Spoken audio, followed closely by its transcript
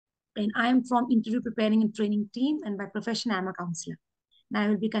and I am from interview preparing and training team, and by profession, I'm a counselor. And I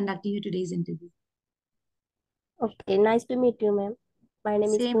will be conducting you today's interview. Okay, nice to meet you, ma'am. My name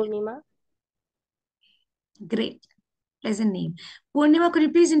is Same, Purnima. great, pleasant name. Purnima, could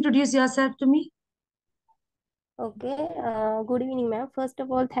you please introduce yourself to me? Okay, good evening, ma'am. First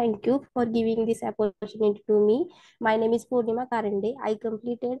of all, thank you for giving this opportunity to me. My name is Purnima Karande. I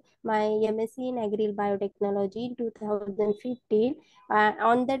completed my MSc in Agri Biotechnology in 2015.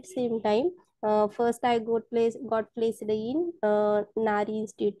 On that same time, first I got placed in Nari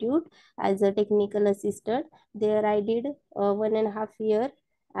Institute as a technical assistant. There I did 1.5 year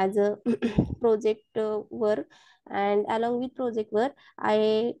as a project work, and along with project work,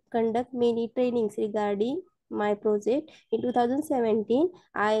 I conduct many trainings regarding my project. In 2017,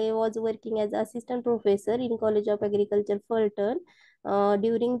 I was working as assistant professor in College of Agriculture, Fulton.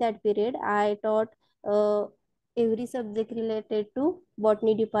 During that period, I taught uh, every subject related to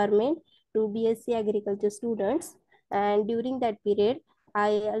botany department to BSc Agriculture students. And during that period,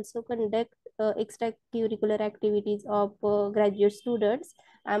 I also conduct extracurricular activities of graduate students.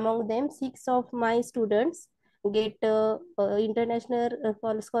 Among them, 6 of my students get international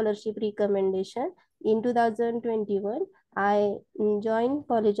scholarship recommendation. In 2021, I joined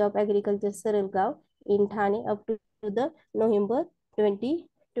College of Agriculture, 𝐁𝐨𝐤 in Thane up to the November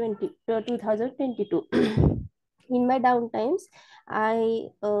 2022. In my downtimes,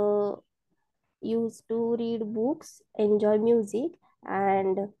 I used to read books, enjoy music,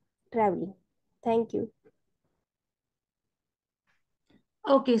 and traveling. Thank you.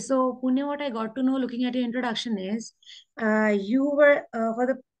 Okay, so Pune, what I got to know looking at your introduction is you were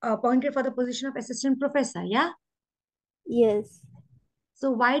appointed for the position of assistant professor, yeah? Yes.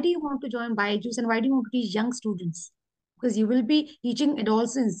 So why do you want to join Byjus and why do you want to teach young students? Because you will be teaching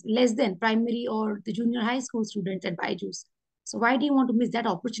adolescents less than primary or the junior high school students at Byjus. So why do you want to miss that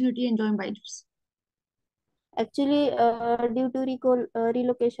opportunity and join Byjus? Actually, due to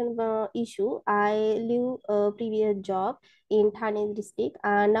relocation issue, I leave previous job in Thane district.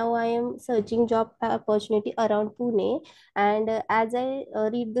 Now I am searching job opportunity around Pune, and as I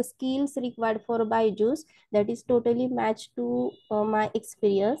read the skills required for Byjus, that is totally matched to my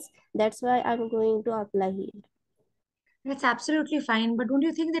experience. That's why I'm going to apply here. That's absolutely fine. But don't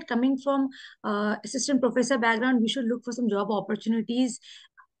you think that coming from assistant professor background, we should look for some job opportunities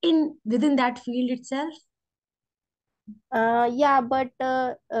in within that field itself? Yeah, but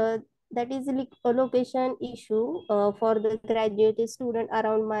that is a location issue for the graduate student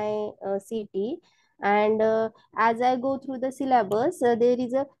around my city. And as I go through the syllabus, there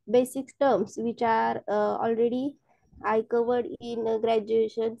is a basic terms which are already I covered in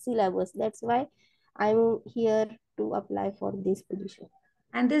graduation syllabus. That's why I'm here to apply for this position.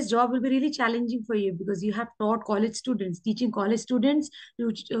 And this job will be really challenging for you because you have taught college students, teaching college students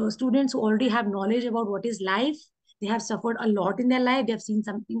to students who already have knowledge about what is life. They have suffered a lot in their life. They have seen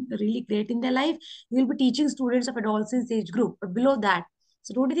something really great in their life. You will be teaching students of adolescence age group, but below that.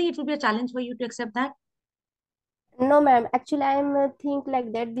 So don't you think it will be a challenge for you to accept that? No, ma'am. Actually, I'm think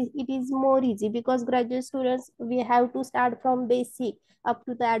like that. It is more easy because graduate students we have to start from basic up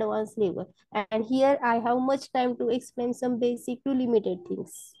to the advanced level, and here I have much time to explain some basic to limited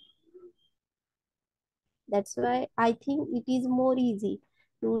things. That's why I think it is more easy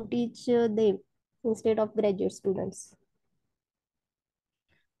to teach them instead of graduate students.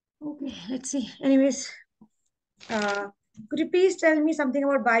 Okay, let's see. Anyways, uh, could you please tell me something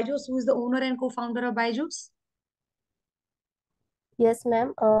about Byjus, who is the owner and co-founder of Byjus? Yes,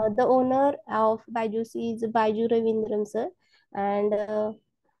 ma'am. The owner of Byjus is Byju Ravindran sir, and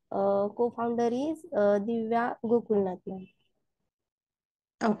co-founder is Divya Gokulnath, ma'am.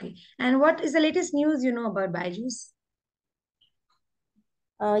 Okay, and what is the latest news you know about Byjus?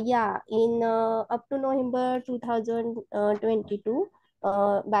 Yeah, in up to November 2022,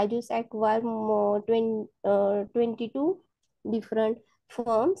 Byjus acquired 22 different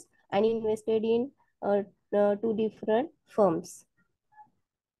firms and invested in two different firms.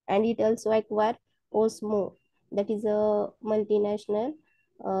 And it also acquired Osmo, that is a multinational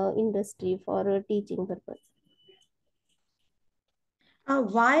industry for teaching purpose.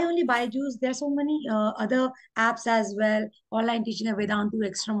 Why only Byju's? There are so many other apps as well. Online teaching a Vedantu,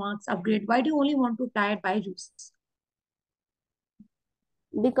 extra marks, upgrade. Why do you only want to apply at Byju's?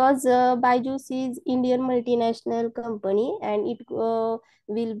 Because Byjus is Indian multinational company and it will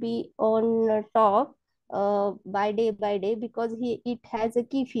be on top by day because it has a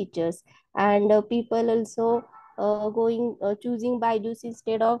key features, and people also going choosing Byjus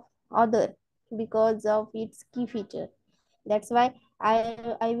instead of other because of its key feature. That's why I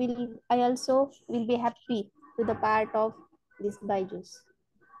also will be happy to the part of this Byjus.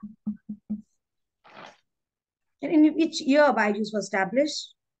 And in which year Byjus was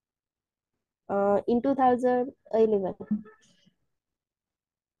established? In 2011.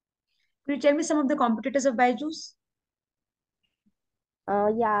 Could you tell me some of the competitors of Byjus?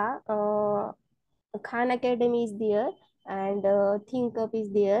 Yeah, Khan Academy is there, and ThinkUp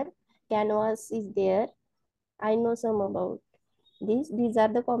is there, Canvas is there. I know some about this. These are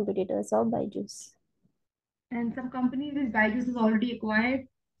the competitors of Byjus. And some companies which Byjus has already acquired.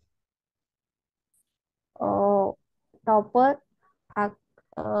 Uh, Topper, Ak-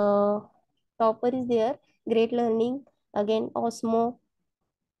 uh, Topper is there, Great Learning, again Osmo,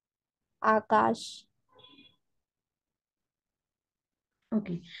 Akash.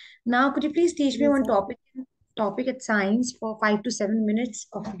 Okay. Now, could you please teach me These one are topic at science for 5 to 7 minutes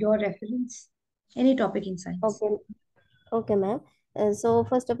of your reference? Any topic in science. okay. Okay, ma'am. So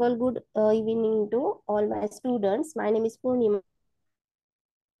first of all, good evening to all my students. My name is Purnima.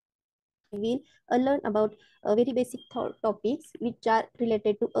 Will learn about very basic topics which are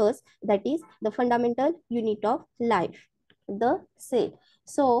related to us, that is the fundamental unit of life, the cell.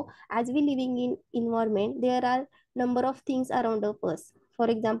 So as we living in environment, there are number of things around us, for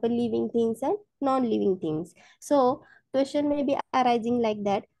example living things and non-living things. So question may be arising like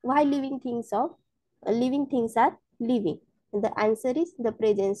that, why living things are living? The answer is the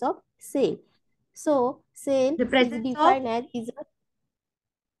presence of cell. So cell The is presence of? defined as is a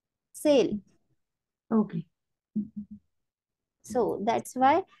cell. Okay. So that's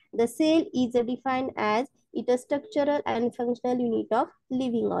why the cell is defined as it a structural and functional unit of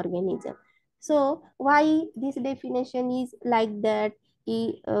living organism. So why this definition is like that?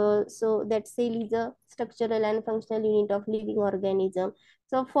 So that cell is a structural and functional unit of living organism.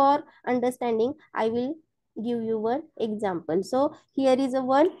 So for understanding, I will give you one example. So here is a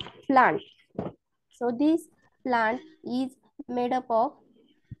one plant. So this plant is made up of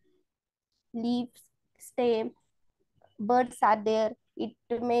leaves, stem, birds are there. It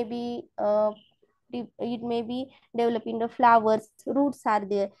may be developing the flowers, roots are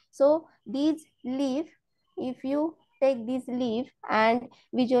there. So these leaf, if you take this leaf and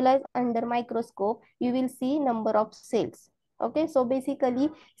visualize under microscope, you will see number of cells. Okay, so basically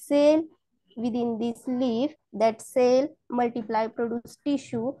cell within this leaf, that cell multiply, produce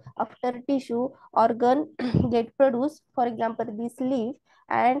tissue. After tissue, organ get produced, for example this leaf,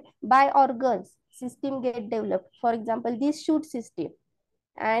 and by organs system get developed, for example this shoot system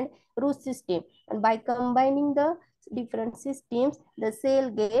and root system, and by combining the different systems, the cell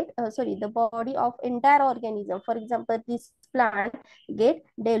get the body of entire organism, for example this plant, get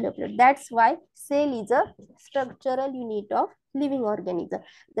developed. That's why cell is a structural unit of living organism.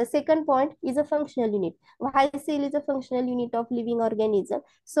 The second point is a functional unit. Why cell is a functional unit of living organism?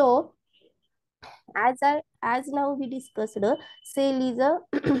 So as now we discussed, cell is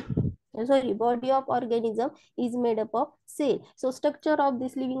a body of organism is made up of cell. So structure of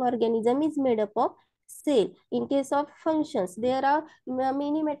this living organism is made up of cell. In case of functions, there are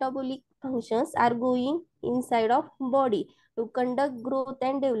many metabolic functions are going inside of body to conduct growth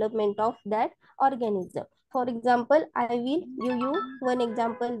and development of that organism. For example, I will give you one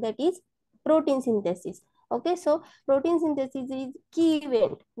example, that is protein synthesis. Okay, so protein synthesis is key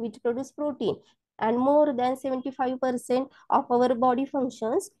event which produce protein, and more than 75% of our body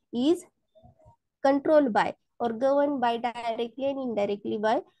functions is controlled by or governed by directly and indirectly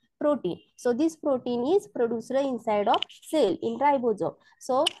by protein. So this protein is produced inside of cell in ribosome.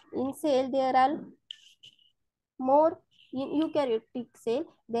 So in cell there are more, in eukaryotic cell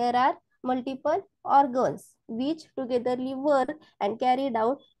there are multiple organs which togetherly work and carried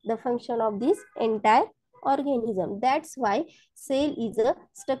out the function of this entire organism. That's why cell is a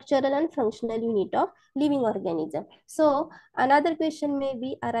structural and functional unit of living organism. So another question may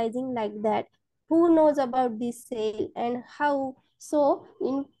be arising like that, who knows about this cell and how? So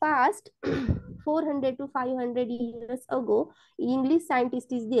in past 400 to 500 years ago, English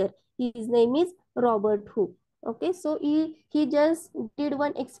scientist is there, his name is Robert Hooke. Okay, so he just did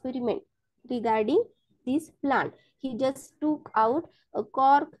one experiment regarding this plant. He just took out a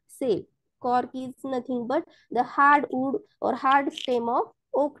cork cell. Cork is nothing but the hard wood or hard stem of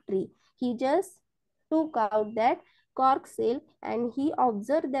oak tree. He just took out that cork cell and he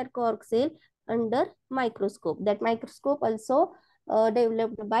observed that cork cell under microscope. That microscope also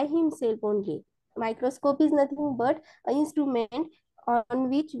developed by himself only. Microscope is nothing but an instrument on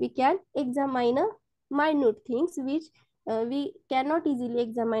which we can examine a minute things which we cannot easily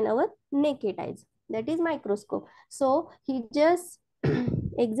examine our naked eyes. That is microscope. So he just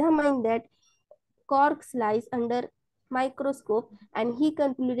examined that cork slice under microscope and he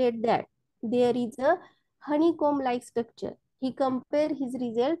concluded that there is a honeycomb like structure. He compared his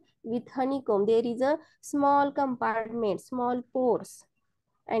result with honeycomb. There is a small compartment, small pores,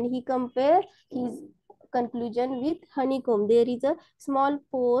 and he compared his conclusion with honeycomb. There is a small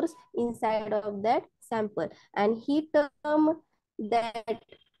pores inside of that sample, and he termed that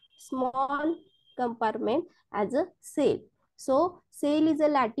small compartment as a cell. So cell is a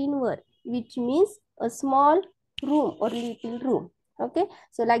Latin word which means a small room or little room. Okay,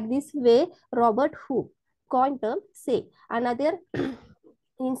 so like this way Robert Hooke coined term cell. Another in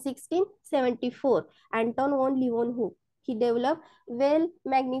 1674, Anton von Leeuwenhoek, he developed well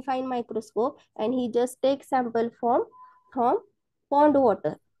magnifying microscope, and he just take sample from pond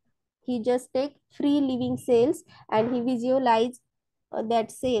water. He just take free living cells and he visualize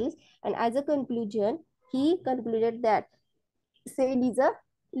that cells, and as a conclusion he concluded that cell is a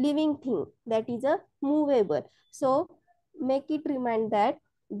living thing, that is a movable. So make it remind that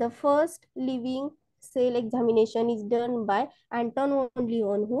the first living cell examination is done by Anton von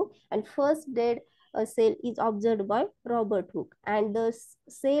Leeuwenhoek, and first dead cell is observed by Robert Hooke, and the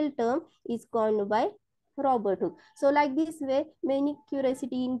cell term is coined by Robert Hooke. So like this way, many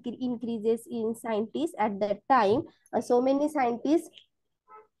curiosity increases in scientists at that time. So many scientists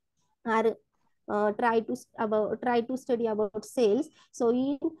are try to study about cells. So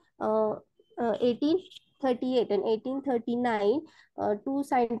in 1838 and 1839, two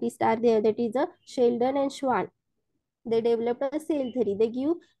scientists are there, that is Sheldon and Schwann. They developed a cell theory. They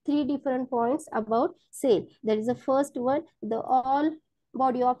give three different points about cell. That is the first one, the all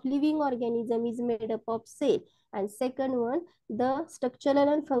body of living organism is made up of cell. And second one, the structural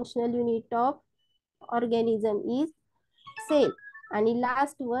and functional unit of organism is cell. And in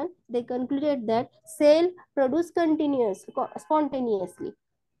last one, they concluded that cell produce spontaneously.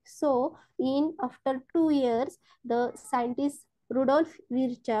 So in after 2 years, the scientist Rudolf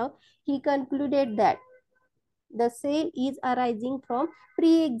Virchow, he concluded that the cell is arising from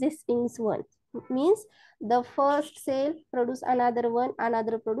pre-existing one. Means the first cell produce another one,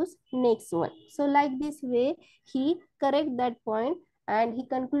 another produce next one. So like this way, he correct that point, and he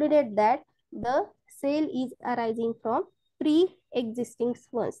concluded that the cell is arising from pre-existing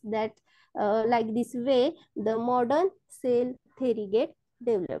ones. That like this way, the modern cell theory get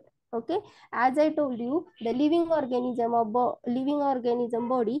developed. Okay, as I told you, the living organism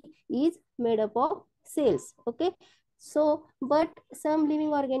body is made up of cells. Okay, so but some living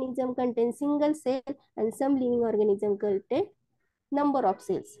organism contain single cell and some living organism contain number of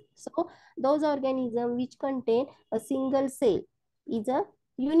cells. So those organism which contain a single cell is a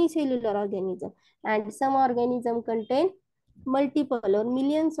unicellular organism, and some organism contain multiple or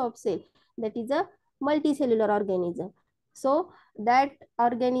millions of cells, that is a multicellular organism. So that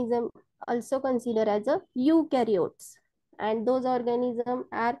organism also considered as a eukaryotes, and those organism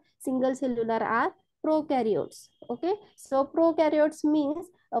are single cellular are prokaryotes. Okay, so prokaryotes means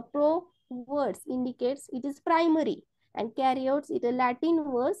a pro words indicates it is primary, and karyotes is a Latin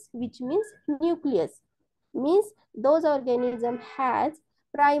word which means nucleus, means those organism has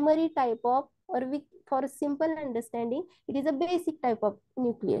primary type of, or we, for simple understanding, it is a basic type of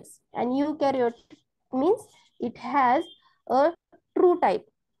nucleus, and eukaryote means it has a true type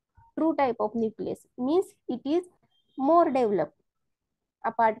of nucleus, means it is more developed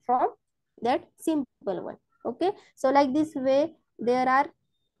apart from that simple one. Okay, so like this way there are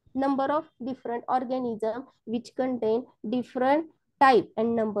number of different organisms which contain different type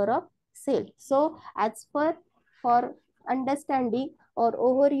and number of cells. So as per for understanding or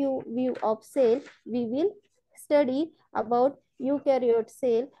overview of cell, we will study about eukaryote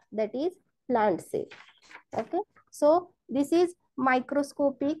cell, that is plant cell. Okay, so this is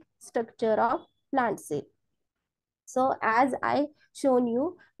microscopic structure of plant cell. So as I shown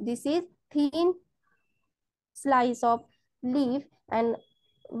you, this is thin slice of leaf, and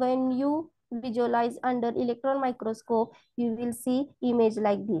when you visualize under electron microscope, you will see image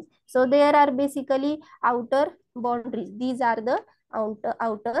like this. So there are basically outer boundaries. These are the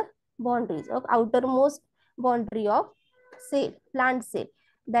outer boundaries of outermost boundary of cell, plant cell,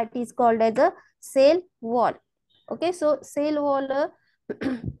 that is called as a cell wall. Okay, so cell wall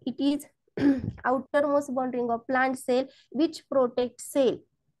it is outermost boundary of plant cell which protects cell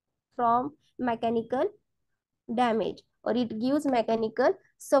from mechanical damage, or it gives mechanical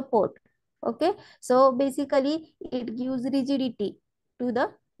support. Okay, so basically it gives rigidity to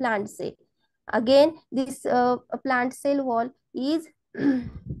the plant cell. Again, this plant cell wall is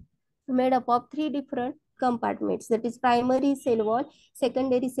made up of three different compartments, that is primary cell wall,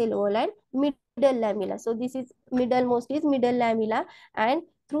 secondary cell wall, and middle lamella. So this is middlemost is middle lamella, and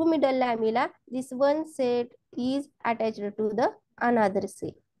through middle lamella this one set is attached to the another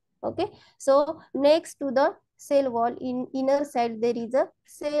cell. Okay, so next to the cell wall, in inner side there is a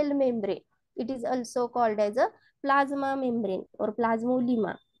cell membrane. It is also called as a plasma membrane or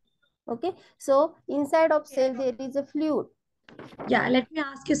plasmolema. Okay, so inside of cell there is a fluid. Yeah, let me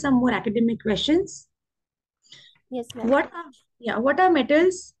ask you some more academic questions. Yes, ma'am. What are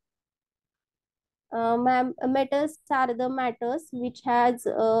metals? Ma'am, metals are the matters which has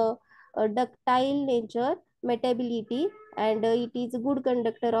a ductile nature, metability, and it is a good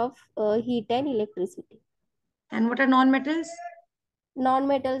conductor of heat and electricity. And what are non-metals?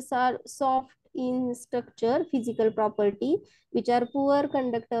 Non-metals are soft in structure, physical property, which are poor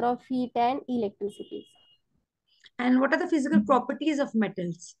conductor of heat and electricity. And what are the physical properties of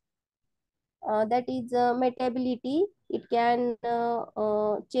metals? That is metability. It can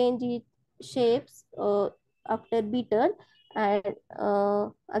change its shapes after beaten, and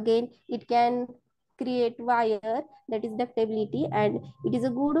again it can create wire, that is ductability, and it is a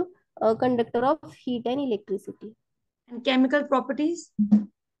good conductor of heat and electricity. And chemical properties?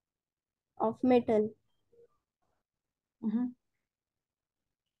 Of metal. Mhm.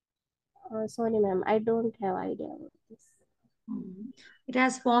 Sorry, ma'am, I don't have idea about this. It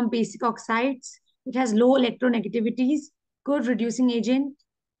has formed basic oxides. It has low electronegativities, good reducing agent.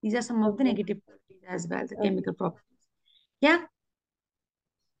 These are some of the Okay. negative properties as well, the Okay. chemical properties. Yeah?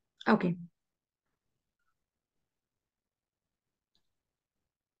 Okay.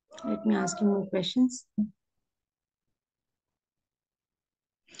 Let me ask you more questions.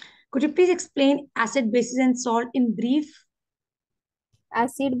 Could you please explain acid, bases, and salt in brief?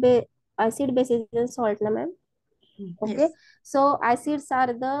 Acid, acid, bases, and salt, na ma'am. Okay, Yes. so acids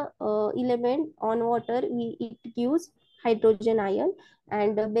are the element on water. It gives hydrogen ion,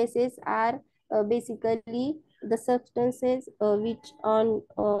 and bases are basically the substances which on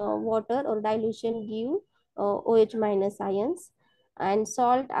water or dilution give OH minus ions, and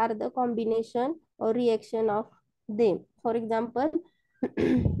salt are the combination or reaction of them. For example,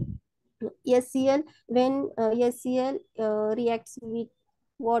 SCl, when SCl reacts with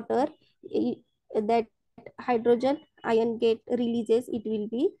water, that hydrogen ion get releases, it will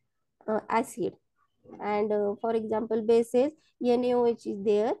be acid. And for example, bases, NaOH is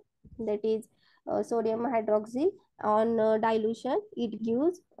there, that is sodium hydroxyl. On dilution, it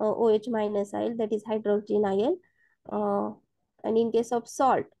gives OH minus ion, that is hydrogen ion. And in case of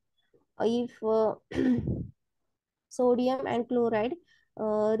salt, if sodium and chloride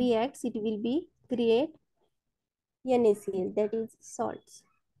reacts, it will be create NaCl, that is salts.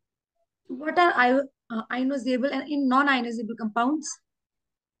 What are ionizable and in non-ionizable compounds?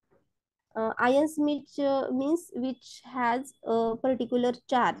 Ions which means which has a particular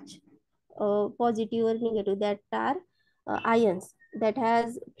charge, positive or negative, that are ions that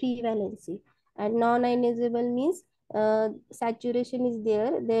has prevalency. And non-ionizable means saturation is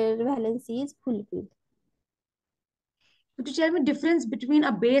there, their valency is fulfilled. Could you tell me difference between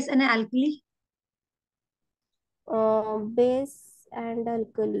a base and an alkali? Base and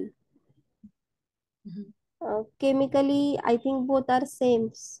alkali. Mhm. Chemically, I think both are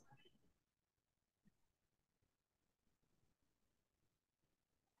same.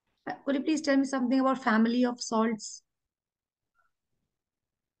 Could you please tell me something about family of salts?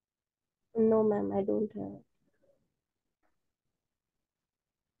 No, ma'am, I don't have.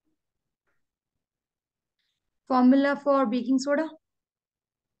 Formula for baking soda?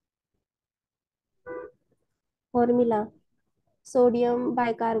 Formula: sodium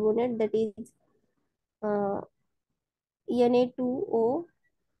bicarbonate, that is uh, Na2O,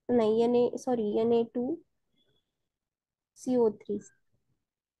 नहीं Na2CO3.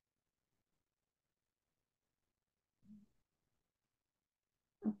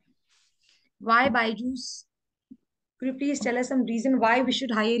 Why Byjus? Could you please tell us some reason why we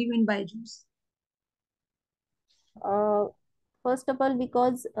should hire you in Byjus? Uh, First of all,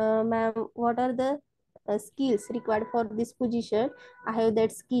 because ma'am, what are the skills required for this position? I have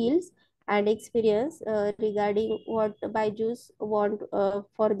that skills and experience regarding what Byju's want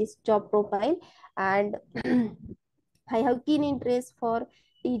for this job profile, and I have keen interest for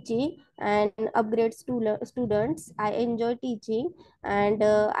teaching and upgrade students. I enjoy teaching, and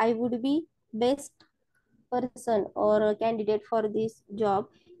I would be best person or a candidate for this job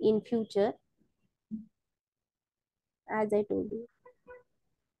in future, as I told you.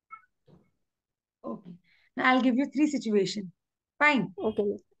 Okay. Now I'll give you three situations. Fine. Okay.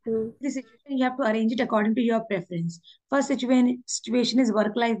 Hmm. This situation you have to arrange it according to your preference. First situation is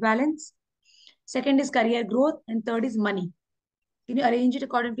work-life balance. Second is career growth, and third is money. Can you arrange it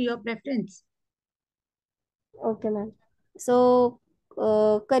according to your preference? Okay, ma'am. So,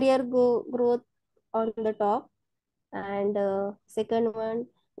 career growth on the top, and second one,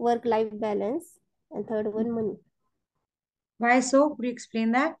 work-life balance, and third one money. Why so? Could you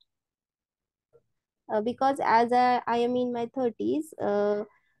explain that? Because as I am in my 30s,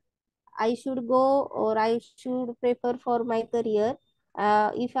 I should go or I should prefer for my career.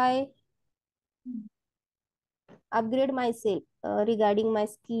 If I upgrade myself regarding my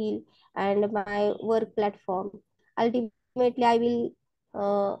skill and my work platform, ultimately I will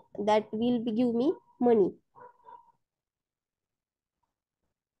that will give me money.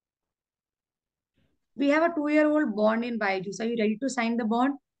 We have a 2-year-old bond in Byjus. Are you ready to sign the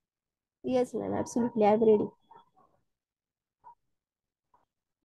bond? Yes, ma'am, absolutely, I'm ready.